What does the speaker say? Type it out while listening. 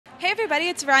Hey everybody,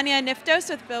 it's Raina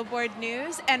Aniftos with Billboard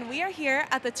News, and we are here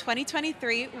at the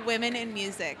 2023 Women in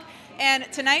Music.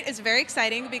 And tonight is very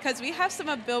exciting because we have some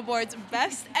of Billboard's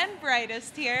best and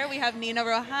brightest here. We have Neena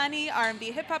Rouhani, R&B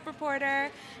hip-hop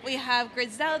reporter. We have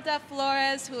Griselda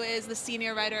Flores, who is the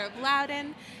senior writer of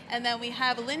Loudon. And then we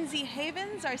have Lyndsey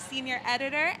Havens, our senior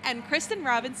editor, and Kristin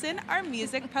Robinson, our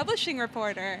music publishing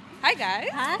reporter. Hi, guys.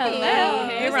 Hi. Hello.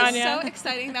 Hey, This Rania. is so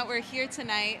exciting that we're here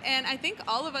tonight. And I think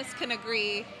all of us can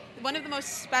agree one of the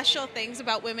most special things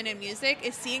about women in music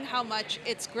is seeing how much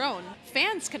it's grown.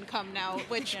 Fans can come now,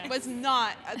 which was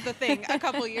not the thing a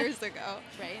couple years ago.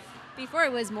 Right. Before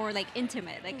it was more like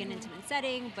intimate, like an intimate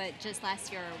setting, but just last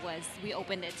year we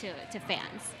opened it to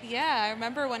fans. Yeah, I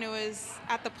remember when it was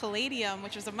at the Palladium,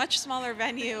 which was a much smaller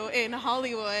venue in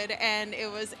Hollywood, and it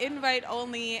was invite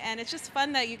only, and it's just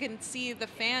fun that you can see the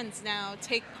fans now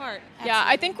take part. Yeah,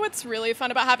 I think what's really fun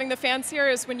about having the fans here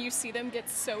is when you see them get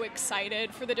so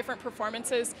excited for the different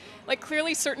performances. Like,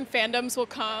 clearly certain fandoms will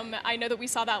come. I know that we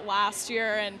saw that last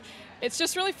year, and it's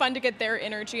just really fun to get their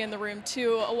energy in the room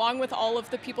too, along with all of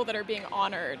the people that are being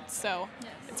honored. So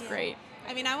it's great.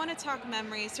 I mean, I want to talk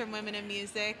memories from women in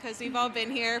music because we've all been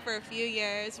here for a few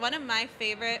years. One of my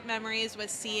favorite memories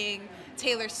was seeing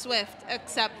Taylor Swift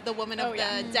accept the Woman of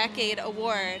the Decade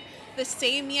award the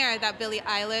same year that Billie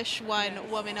Eilish won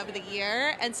Woman of the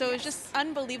Year. And so it was just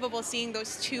unbelievable seeing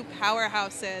those two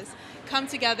powerhouses come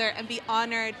together and be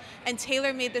honored. And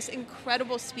Taylor made this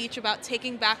incredible speech about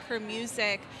taking back her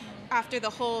music after the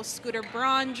whole Scooter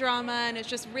Braun drama, and it's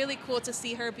just really cool to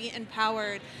see her be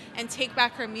empowered and take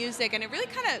back her music, and it really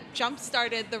kind of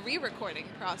jump-started the re-recording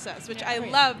process, which I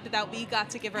loved that we got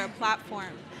to give her a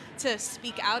platform to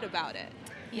speak out about it.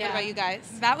 Yeah. What about you guys?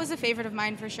 That was a favorite of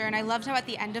mine for sure, and I loved how at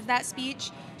the end of that speech,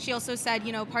 she also said,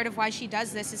 you know, part of why she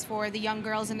does this is for the young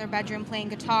girls in their bedroom playing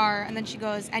guitar, and then she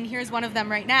goes, and here's one of them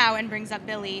right now, and brings up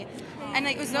Billie. And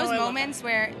like, it was those moments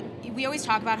where we always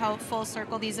talk about how full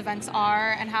circle these events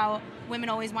are and how women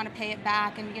always want to pay it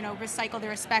back and, you know, recycle the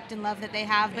respect and love that they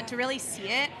have, but to really see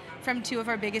it from two of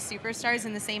our biggest superstars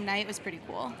in the same night was pretty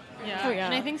cool. Yeah.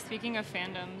 And I think speaking of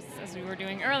fandoms, as we were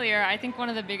doing earlier, I think one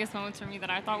of the biggest moments for me that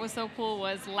I thought was so cool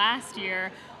was last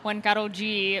year when Karol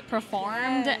G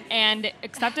performed and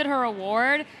accepted her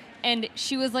award, and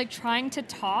she was like trying to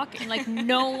talk and like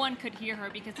no one could hear her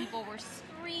because people were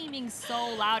screaming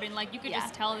so loud, and like you could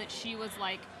just tell that she was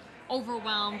like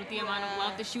overwhelmed with the amount of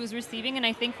love that she was receiving. And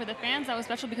I think for the fans that was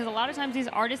special because a lot of times these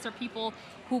artists are people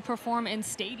who perform in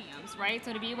stadiums, right?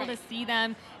 So to be able to see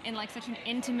them in like such an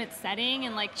intimate setting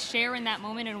and like share in that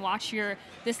moment and watch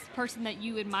this person that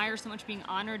you admire so much being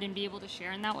honored and be able to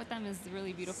share in that with them is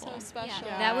really beautiful. So special.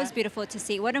 Yeah, that was beautiful to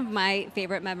see. One of my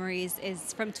favorite memories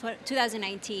is from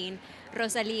 2019.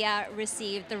 Rosalia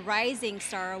received the Rising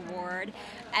Star Award,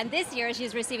 and this year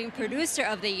she's receiving Producer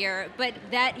of the Year, but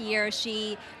that year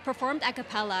she performed a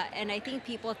cappella, and I think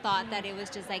people thought that it was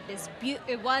just like this,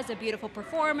 it was a beautiful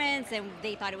performance, and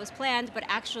they thought it was planned, but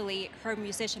actually her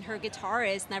musician, her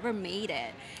guitarist never made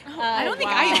it. I don't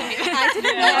think I didn't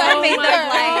know that made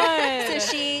them like,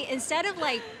 so she, instead of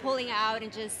like pulling out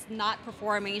and just not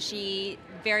performing, she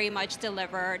very much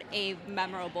delivered a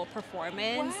memorable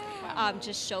performance,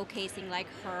 just showcasing like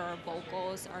her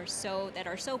vocals are so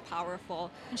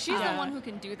powerful. And she's the one who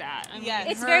can do that. I mean,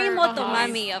 it's very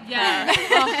motomami of her.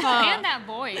 And that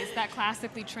voice, that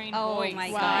classically trained voice. Oh my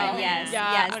God, yes.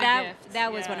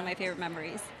 That was one of my favorite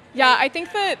memories. Yeah, I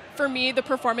think that for me, the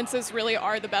performances really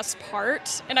are the best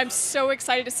part, and I'm so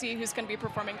excited to see who's going to be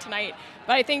performing tonight.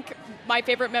 But I think my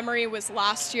favorite memory was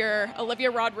last year.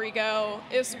 Olivia Rodrigo.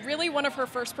 It was really one of her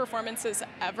first performances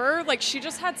ever. Like, she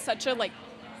just had such a like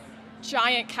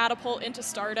giant catapult into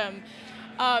stardom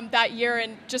that year,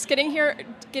 and just getting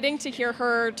to hear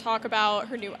her talk about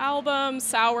her new album,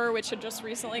 Sour, which had just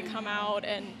recently come out,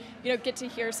 and get to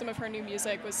hear some of her new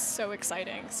music was so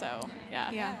exciting. So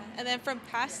yeah. And then from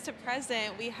past to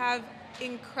present, we have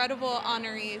incredible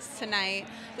honorees tonight.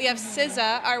 We have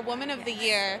SZA, our Woman of the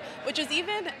Year, which is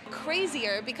even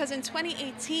crazier because in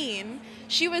 2018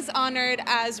 she was honored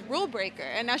as Rule Breaker,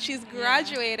 and now she's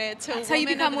graduated to That's how you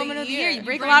become Woman of the Year. You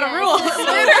break a lot of rules.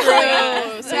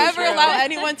 rules. Never allow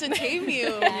anyone to tame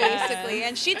you, basically.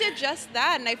 And she did just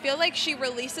that, and I feel like she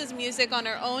releases music on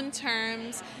her own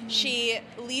terms. She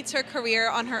leads her career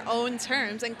on her own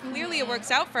terms, and clearly it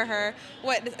works out for her.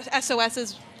 SOS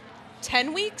is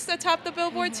 10 weeks atop the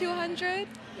Billboard 200.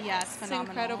 Yes, phenomenal. It's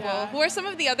incredible. Who are some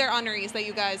of the other honorees that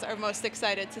you guys are most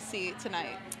excited to see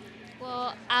tonight?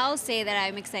 Well, I'll say that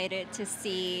I'm excited to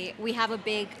see, we have a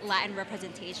big Latin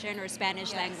representation or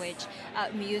Spanish language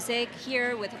music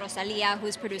here with Rosalia,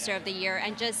 who's Producer of the Year.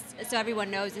 And just so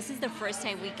everyone knows, this is the first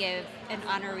time we give an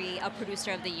honoree a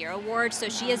Producer of the Year award. So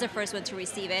she is the first one to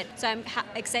receive it. So I'm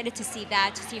excited to see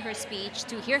that, to see her speech,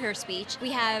 to hear her speech. We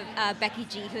have Becky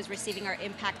G, who's receiving our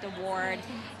Impact Award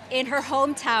in her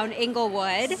hometown,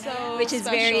 Inglewood, which is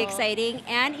very exciting.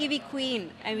 And Ivy Queen.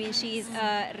 I mean, she's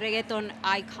a reggaeton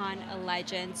icon, a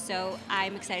legend. So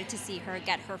I'm excited to see her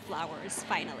get her flowers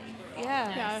finally.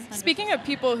 Yeah. Speaking of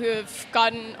people who have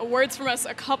gotten awards from us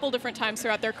a couple different times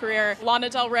throughout their career, Lana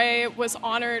Del Rey was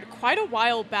honored quite a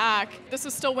while back. This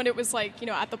was still when it was like,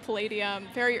 at the Palladium,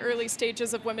 very early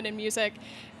stages of women in music.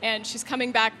 And she's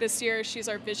coming back this year. She's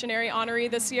our visionary honoree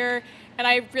this year. And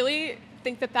I really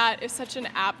think that is such an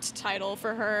apt title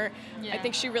for her. I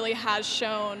think she really has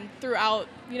shown throughout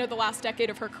the last decade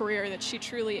of her career that she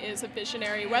truly is a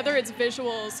visionary, whether it's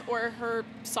visuals or her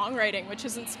songwriting, which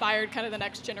has inspired kind of the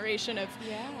next generation of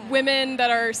women that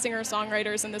are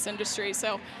singer-songwriters in this industry.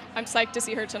 So I'm psyched to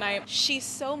see her tonight. She's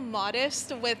so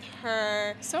modest with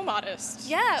her... So modest.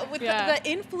 Yeah, with the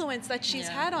influence that she's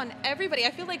had on everybody.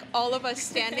 I feel like all of us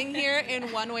standing here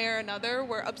in one way or another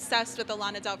were obsessed with the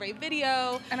Lana Del Rey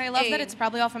video. And I love that it's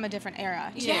probably all from a different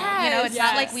era. Yeah. It's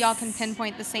not like we all can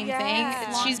pinpoint the same thing.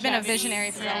 She's been a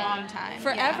visionary for a long time.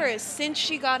 Forever, since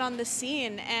she got on the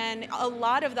scene. And a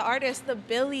lot of the artists, the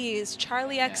Billies,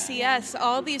 Charlie XCS,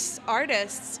 all these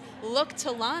artists looked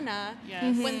to Lana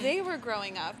when they were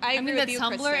growing up. I agree with you, the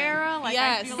Tumblr Kristin. era, like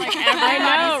yes. I feel like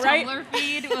everybody's Tumblr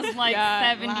feed was like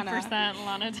 70%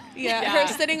 Lana. Her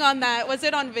sitting on that, was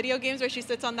it on video games where she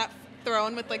sits on that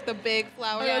throne with like the big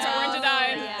flower? It's Born to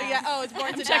Die. It's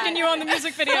Born to Die. Checking you on the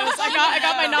music videos. I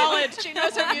got my knowledge. She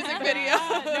knows her music video.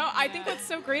 No, I think what's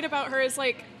so great about her is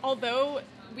like, although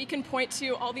we can point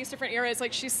to all these different eras,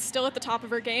 like she's still at the top of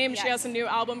her game. She has a new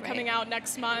album coming out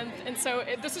next month. And so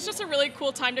this is just a really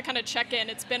cool time to kind of check in.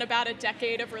 It's been about a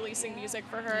decade of releasing music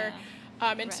for her.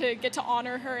 And to get to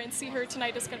honor her and see her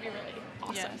tonight is going to be really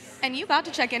awesome. Yes. And you got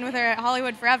to check in with her at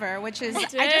Hollywood Forever, which is I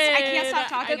can't stop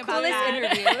talking about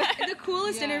the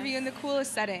coolest interview in the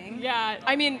coolest setting. Yeah,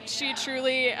 I mean, she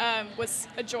truly was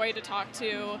a joy to talk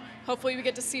to. Hopefully we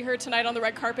get to see her tonight on the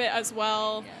red carpet as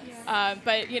well.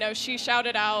 But she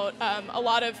shouted out a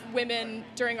lot of women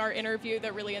during our interview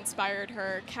that really inspired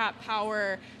her. Kat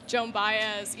Power, Joan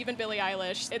Baez, even Billie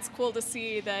Eilish. It's cool to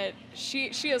see that she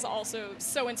is also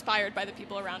so inspired by the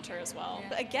people around her as well.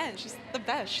 Again, she's the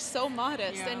best. She's so modest.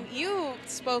 And you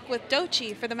spoke with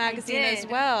Doechii for the magazine as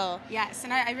well. Yes,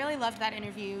 and I really loved that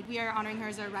interview. We are honoring her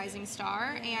as a rising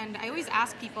star, and I always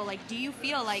ask people, like, do you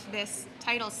feel like this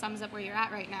title sums up where you're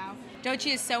at right now?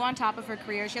 Doechii is so on top of her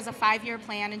career. She has a 5-year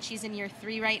plan, and she's in year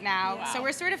 3 right now. Wow. So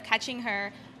we're sort of catching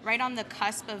her right on the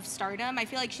cusp of stardom. I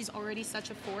feel like she's already such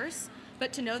a force.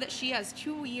 But to know that she has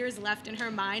 2 years left in her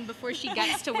mind before she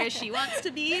gets to where she wants to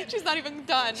be. She's not even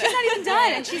done. She's not even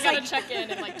done. And she's gotta check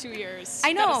in like 2 years.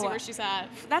 I know. Gotta see where she's at.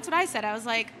 That's what I said. I was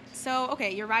like, so,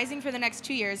 okay, you're rising for the next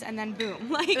 2 years, and then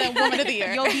boom. Like, then Woman of the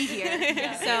Year. You'll be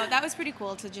here. So that was pretty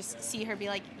cool to just see her be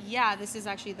like, yeah, this is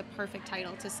actually the perfect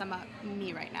title to sum up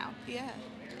me right now. Yeah.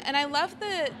 And I love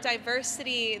the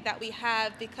diversity that we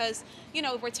have because,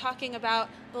 we're talking about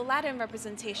the Latin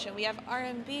representation. We have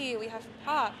R&B, we have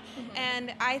pop.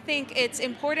 And I think it's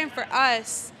important for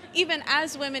us, even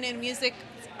as women in music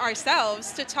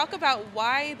ourselves, to talk about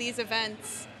why these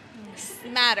events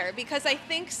matter. Because I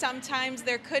think sometimes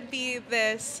there could be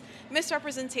this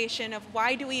misrepresentation of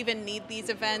why do we even need these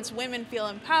events? Women feel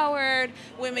empowered,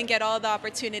 women get all the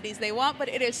opportunities they want, but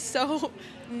it is so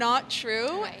not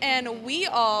true. And we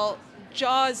all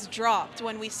jaws dropped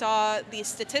when we saw these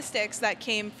statistics that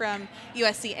came from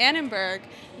USC Annenberg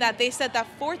that they said that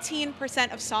 14%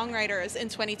 of songwriters in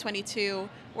 2022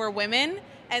 were women,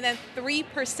 and then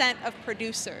 3% of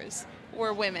producers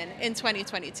were women in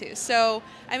 2022. So,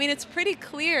 I mean, it's pretty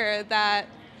clear that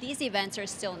these events are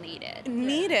still needed.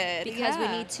 Because we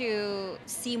need to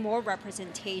see more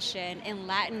representation in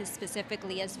Latin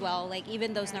specifically as well. Like,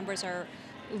 even those numbers are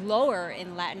lower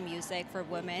in Latin music for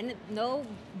women. No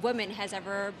woman has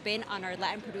ever been on our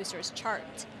Latin producers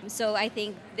chart. So I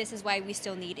think this is why we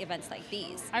still need events like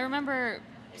these. I remember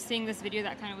seeing this video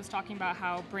that kind of was talking about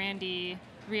how Brandy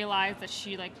realized that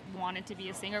she like wanted to be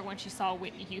a singer when she saw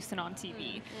Whitney Houston on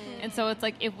TV. And so it's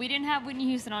like, if we didn't have Whitney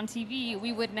Houston on TV,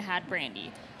 we wouldn't have had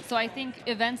Brandy. So I think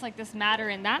events like this matter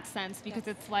in that sense, because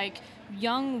it's like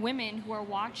young women who are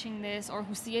watching this, or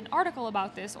who see an article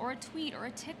about this, or a tweet or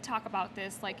a TikTok about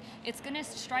this, like it's going to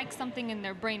strike something in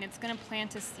their brain. It's going to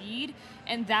plant a seed,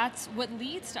 and that's what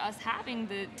leads to us having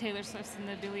the Taylor Swifts and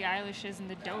the Billie Eilishes and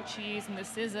the Doechis and the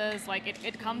SZAs. Like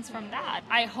it comes from that.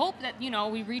 I hope that, you know,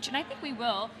 we reach, and I think we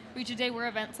will reach a day where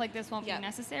events like this won't be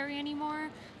necessary anymore.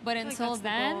 But until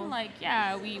then, like,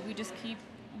 yeah, we just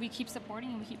keep supporting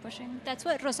and we keep pushing. That's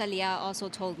what Rosalia also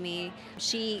told me.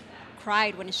 She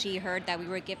cried when she heard that we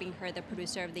were giving her the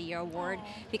Producer of the Year award,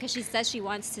 because she says she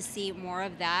wants to see more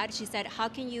of that. She said, how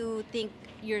can you think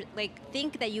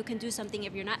that you can do something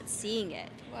if you're not seeing it?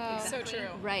 Wow. So true.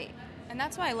 Right. And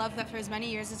that's why I love that for as many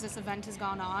years as this event has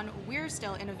gone on, we're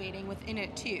still innovating within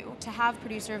it too. To have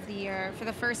Producer of the Year for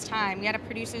the first time, we had a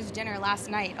producers dinner last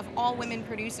night of all women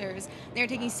producers. They were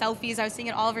taking selfies. I was seeing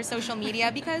it all over social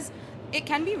media because it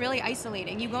can be really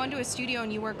isolating. You go into a studio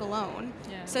and you work alone.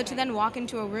 Yeah. So to then walk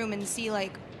into a room and see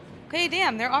like, okay,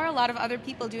 damn, there are a lot of other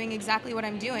people doing exactly what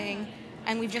I'm doing,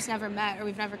 and we've just never met or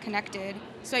we've never connected.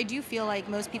 So I do feel like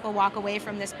most people walk away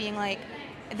from this being like,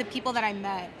 the people that I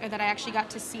met or that I actually got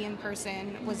to see in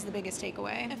person was the biggest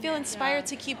takeaway. I feel inspired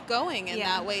to keep going in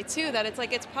that way too, that it's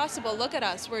like, it's possible, look at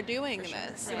us, we're doing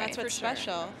this, and that's what's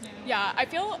special. Yeah, I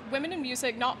feel Women in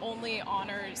Music not only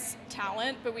honors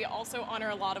talent, but we also honor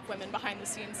a lot of women behind the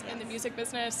scenes in the music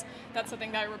business. That's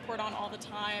something that I report on all the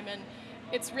time, and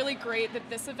it's really great that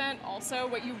this event also,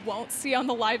 what you won't see on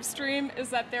the live stream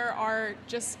is that there are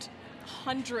just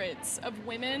hundreds of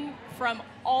women from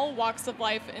all walks of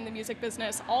life in the music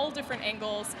business, all different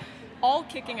angles, all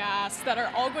kicking ass, that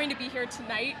are all going to be here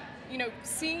tonight, you know,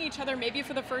 seeing each other maybe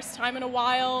for the first time in a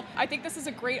while. I think this is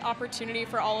a great opportunity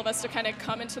for all of us to kind of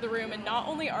come into the room and not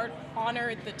only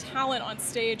honor the talent on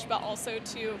stage, but also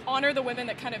to honor the women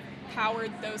that kind of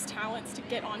powered those talents to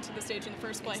get onto the stage in the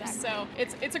first place. So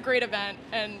it's a great event,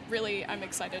 and really I'm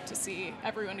excited to see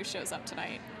everyone who shows up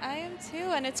tonight. I am too,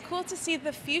 and it's cool to see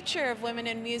the future of women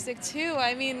in music too.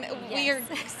 I mean, we are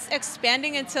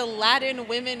expanding into Latin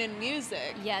women in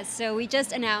music. Yes, so we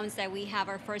just announced that we have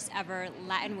our first ever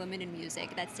Latin Women in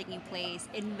Music that's taking place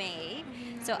in May.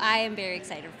 So I am very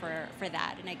excited for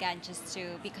that, and again,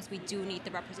 because we do need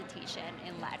the representation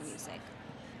in Latin music.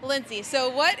 Lyndsey, so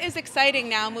what is exciting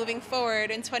now moving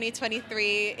forward in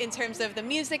 2023 in terms of the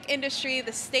music industry,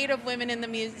 the state of women in the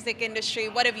music industry?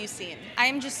 What have you seen?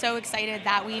 I'm just so excited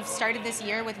that we've started this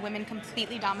year with women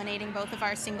completely dominating both of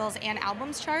our singles and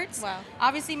albums charts. Wow.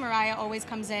 Obviously, Mariah always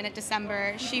comes in at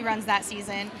December. She runs that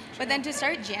season. But then to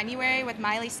start January with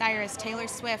Miley Cyrus, Taylor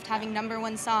Swift having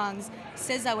 #1 songs,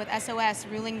 SZA with SOS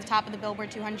ruling the top of the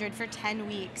Billboard 200 for 10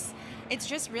 weeks. It's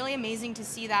just really amazing to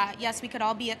see that. Yes, we could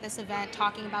all be at this event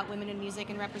talking about women in music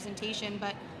and representation,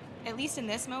 but at least in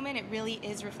this moment, it really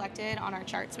is reflected on our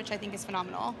charts, which I think is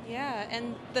phenomenal. Yeah,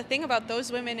 and the thing about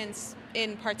those women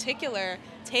in particular,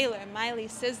 Taylor, Miley,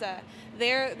 SZA,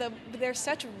 they're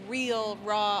such real,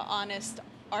 raw, honest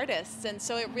artists, and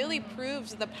so it really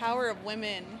proves the power of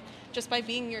women just by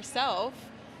being yourself.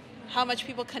 How much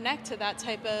people connect to that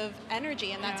type of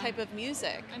energy and that type of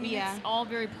music. I mean, it's all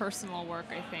very personal work,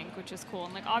 I think, which is cool.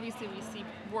 And like, obviously we see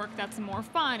work that's more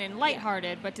fun and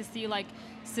lighthearted, but to see like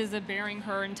SZA bearing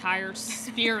her entire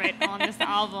spirit on this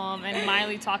album, and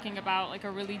Miley talking about like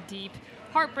a really deep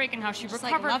heartbreak and how she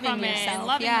recovered from it and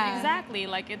loving it, exactly.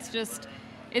 Like it's just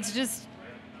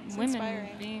women inspiring.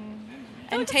 being.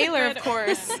 And Taylor, of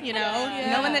course, you know,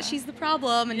 knowing that she's the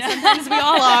problem, and sometimes we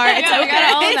all are. It's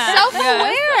okay. It's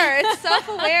self-aware. It's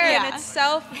self-aware and it's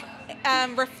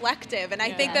self-reflective, and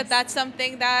I think that that's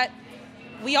something that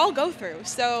we all go through.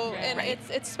 So,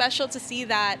 it's special to see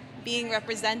that being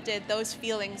represented, those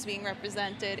feelings being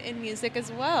represented in music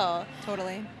as well.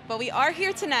 Totally. But we are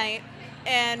here tonight,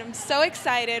 and I'm so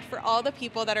excited for all the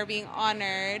people that are being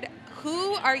honored.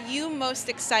 Who are you most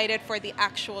excited for the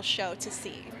actual show to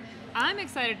see? I'm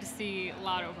excited to see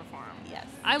Lotto perform. Yes.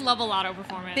 I love a Lotto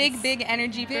performance. Big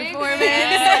energy performance.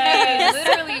 Yes,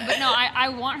 literally. But no, I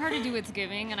want her to do It's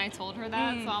Giving, and I told her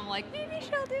that, so I'm like, maybe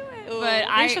she'll do it. Ooh. But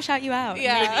maybe she'll shout you out.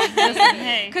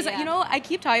 Yeah. Because, you know, I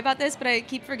keep talking about this, but I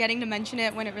keep forgetting to mention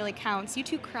it when it really counts. You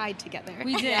two cried together.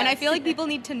 We did. And I feel like people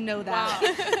need to know that.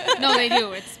 Wow. No, they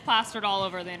do. It's plastered all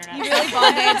over the internet. You really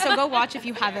bonded, so go watch if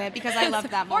you haven't, because I love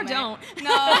that moment. Or don't.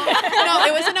 No,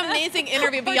 it was an amazing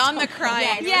interview beyond the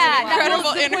crying. Yeah,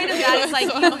 incredible the point of that is like,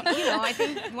 you know, I think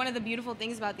think one of the beautiful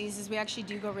things about these is we actually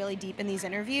do go really deep in these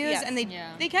interviews, Yes. and they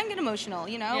can get emotional,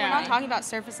 you know? Yeah. We're not talking about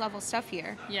surface level stuff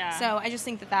here. Yeah. So I just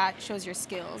think that shows your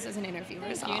skills as an interviewer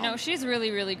as well. You know, she's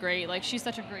really, really great. Like, she's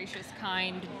such a gracious,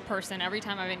 kind person. Every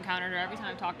time I've encountered her, every time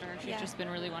I've talked to her, she's just been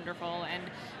really wonderful. And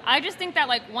I just think that,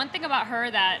 like, one thing about her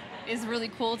that is really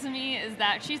cool to me is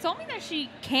that she told me that she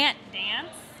can't dance,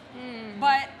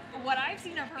 but what I've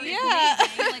seen of her is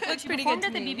amazing. Like, when she performed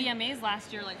at the BBMAs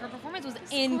last year, like, her performance was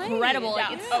incredible.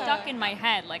 Like, it's stuck in my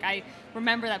head. Like, I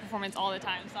remember that performance all the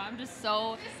time. So I'm just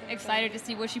so excited to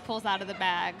see what she pulls out of the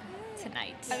bag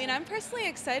tonight. I mean, I'm personally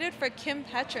excited for Kim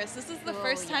Petras. This is the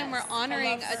first time we're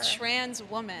honoring a trans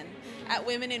woman at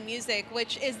Women in Music,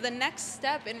 which is the next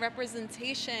step in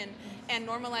representation and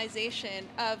normalization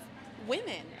of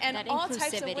women and That all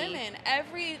types of inclusivity. women.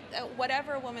 Every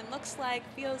whatever a woman looks like,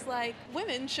 feels like,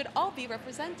 women should all be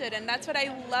represented, and that's what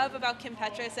I love about Kim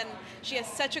Petras. And she has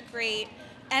such a great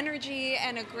energy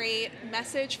and a great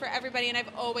message for everybody, and I've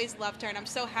always loved her, and I'm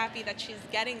so happy that she's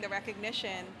getting the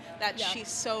recognition that she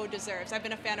so deserves. I've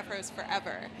been a fan of hers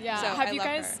forever. Yeah. So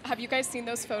Have you guys seen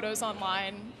those photos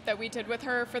online that we did with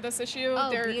her for this issue? Oh,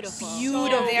 They're beautiful. So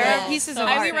They're pieces of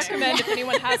highly art. recommend if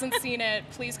anyone hasn't seen it,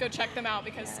 please go check them out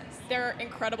because they're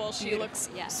incredible. She looks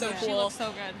so cool. She looks so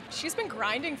good. She's been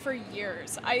grinding for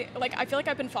years. I feel like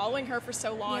I've been following her for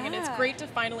so long, and it's great to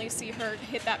finally see her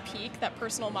hit that peak, that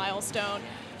personal milestone.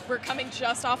 We're coming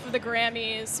just off of the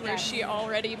Grammys, where she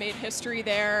already made history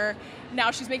there.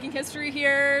 Now she's making history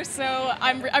here, so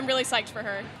I'm really psyched for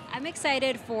her. I'm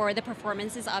excited for the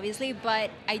performances, obviously, but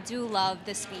I do love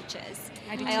the speeches.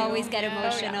 I always get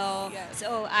emotional,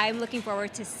 so I'm looking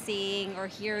forward to seeing or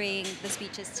hearing the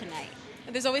speeches tonight.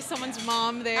 There's always someone's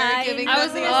mom there giving I them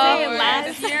was the going to say, award.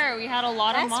 last year we had a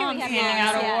lot of Last year we moms had handing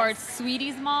moms, out yes. awards.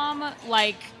 Sweetie's mom,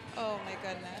 like, Oh my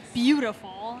goodness.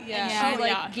 beautiful. Yeah.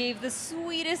 And she gave the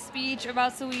sweetest speech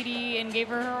about Sweetie and gave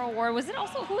her award. Was it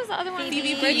also, who was the other one?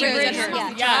 Phoebe Bridgers, Bridgers, and her yeah.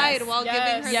 mom cried while Yes.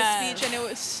 giving her Yes. the speech, and it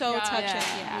was so touching.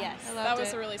 Yes. I loved That was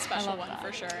it. a really special one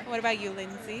for sure. What about you,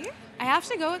 Lyndsey? I have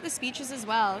to go with the speeches as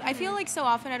well. I feel like so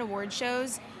often at award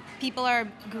shows, people are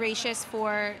gracious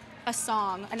for a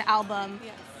song, an album,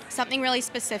 something really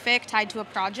specific tied to a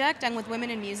project. And with Women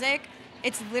in Music,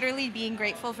 it's literally being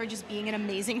grateful for just being an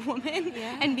amazing woman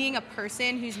and being a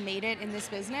person who's made it in this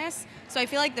business. So I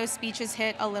feel like those speeches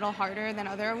hit a little harder than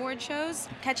other award shows.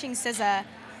 Catching SZA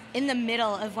in the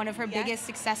middle of one of her biggest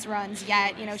success runs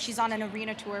yet. You know, she's on an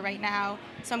arena tour right now.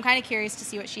 So I'm kind of curious to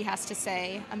see what she has to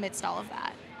say amidst all of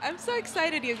that. I'm so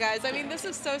excited, you guys. I mean, this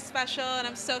is so special, and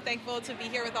I'm so thankful to be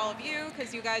here with all of you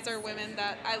because you guys are women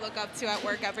that I look up to at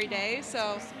work every day.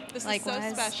 So this is so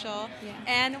special. Yeah.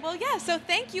 And well, yeah, so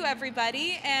thank you,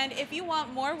 everybody. And if you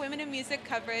want more Women in Music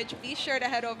coverage, be sure to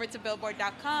head over to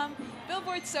Billboard.com,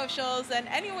 Billboard socials, and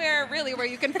anywhere really where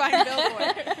you can find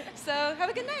Billboard. So have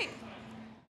a good night.